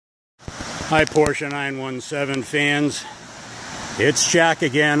Hi Porsche 917 fans, it's Jack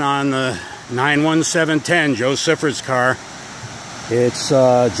again on the 91710, Jo Siffert's car. It's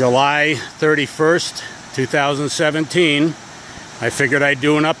July 31st, 2017. I figured I'd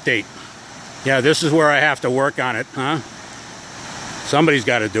do an update. Yeah, this is where I have to work on it, huh? Somebody's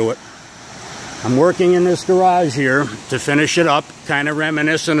got to do it. I'm working in this garage here to finish it up, kind of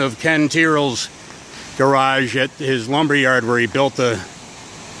reminiscent of Ken Tyrrell's garage at his lumberyard where he built the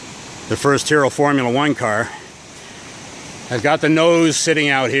first Tyrrell Formula 1 car. I've got the nose sitting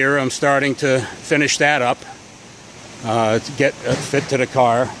out here. I'm starting to finish that up to get a fit to the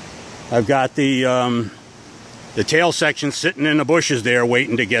car. I've got the tail section sitting in the bushes there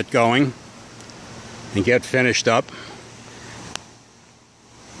waiting to get going and get finished up.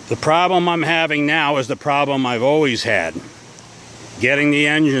 The problem I'm having now is the problem I've always had. Getting the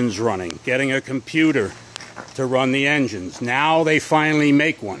engines running, getting a computer to run the engines. Now they finally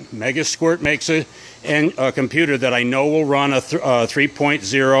make one. Megasquirt makes a computer that I know will run a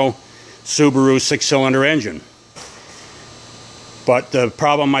 3.0 Subaru 6-cylinder engine. But the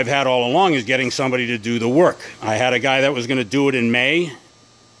problem I've had all along is getting somebody to do the work. I had a guy that was going to do it in May.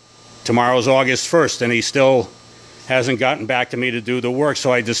 Tomorrow's August 1st, and he still hasn't gotten back to me to do the work,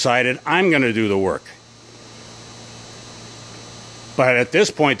 so I decided I'm going to do the work. But at this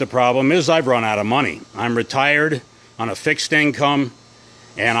point, the problem is I've run out of money. I'm retired on a fixed income,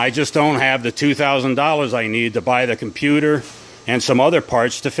 and I just don't have the $2,000 I need to buy the computer and some other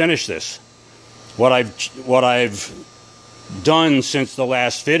parts to finish this. What I've done since the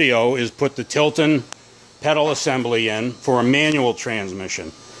last video is put the Tilton pedal assembly in for a manual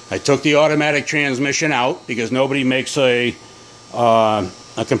transmission. I took the automatic transmission out because nobody makes a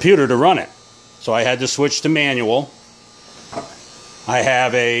computer to run it. So I had to switch to manual. I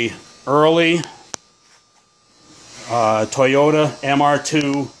have a early Toyota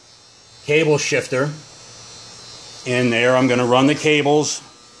MR2 cable shifter in there. I'm going to run the cables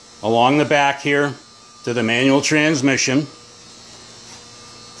along the back here to the manual transmission.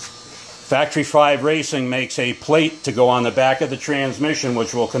 Factory 5 Racing makes a plate to go on the back of the transmission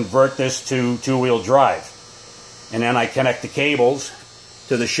which will convert this to two-wheel drive. And then I connect the cables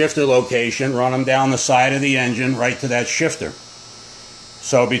to the shifter location, run them down the side of the engine right to that shifter.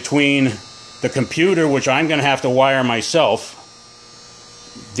 So between the computer, which I'm going to have to wire myself,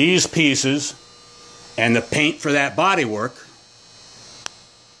 these pieces, and the paint for that bodywork,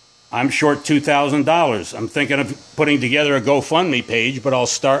 I'm short $2,000. I'm thinking of putting together a GoFundMe page, but I'll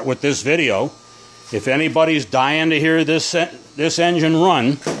start with this video. If anybody's dying to hear this engine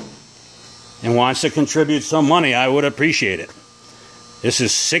run and wants to contribute some money, I would appreciate it. This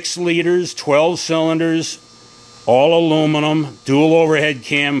is 6 liters, 12 cylinders, all aluminum, dual overhead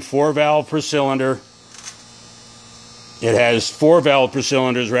cam, 4-valve per cylinder. It has 4 valve per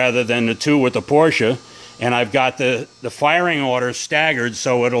cylinders rather than the 2 with the Porsche. And I've got the firing order staggered,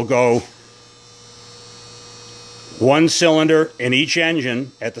 so it'll go 1 cylinder in each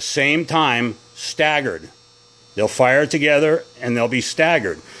engine at the same time, staggered. They'll fire together and they'll be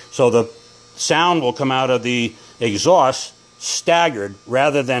staggered. So the sound will come out of the exhaust staggered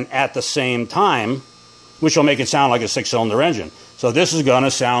rather than at the same time, which will make it sound like a 6-cylinder engine. So this is going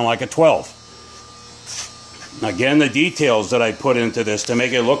to sound like a 12. Again, the details that I put into this to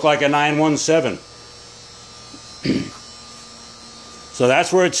make it look like a 917. So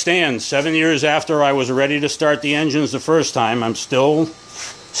that's where it stands. 7 years after I was ready to start the engines the first time, I'm still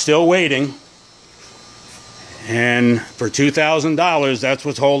waiting. And for $2,000, that's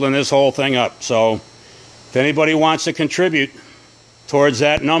what's holding this whole thing up. So if anybody wants to contribute towards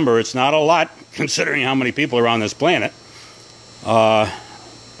that number, it's not a lot considering how many people are on this planet. But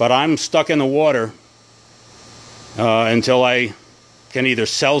I'm stuck in the water until I can either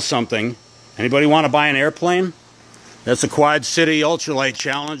sell something. Anybody want to buy an airplane? That's a Quad City Ultralight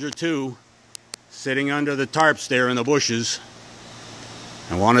Challenger 2 sitting under the tarps there in the bushes.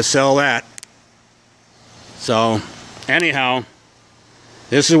 I want to sell that. So anyhow,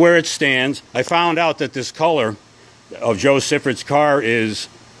 this is where it stands. I found out that this color of Jo Siffert's car is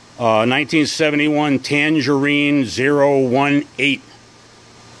 1971 Tangerine 018.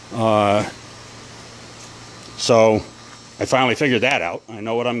 So I finally figured that out. I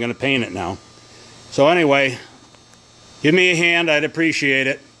know what I'm going to paint it now. So anyway, give me a hand. I'd appreciate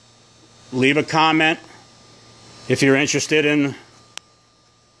it. Leave a comment if you're interested in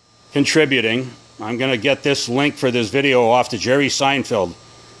contributing. I'm going to get this link for this video off to Jerry Seinfeld.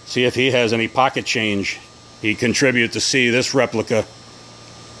 See if he has any pocket change he'd contribute to see this replica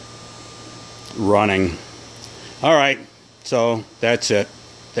running. All right, so that's it.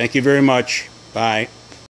 Thank you very much. Bye.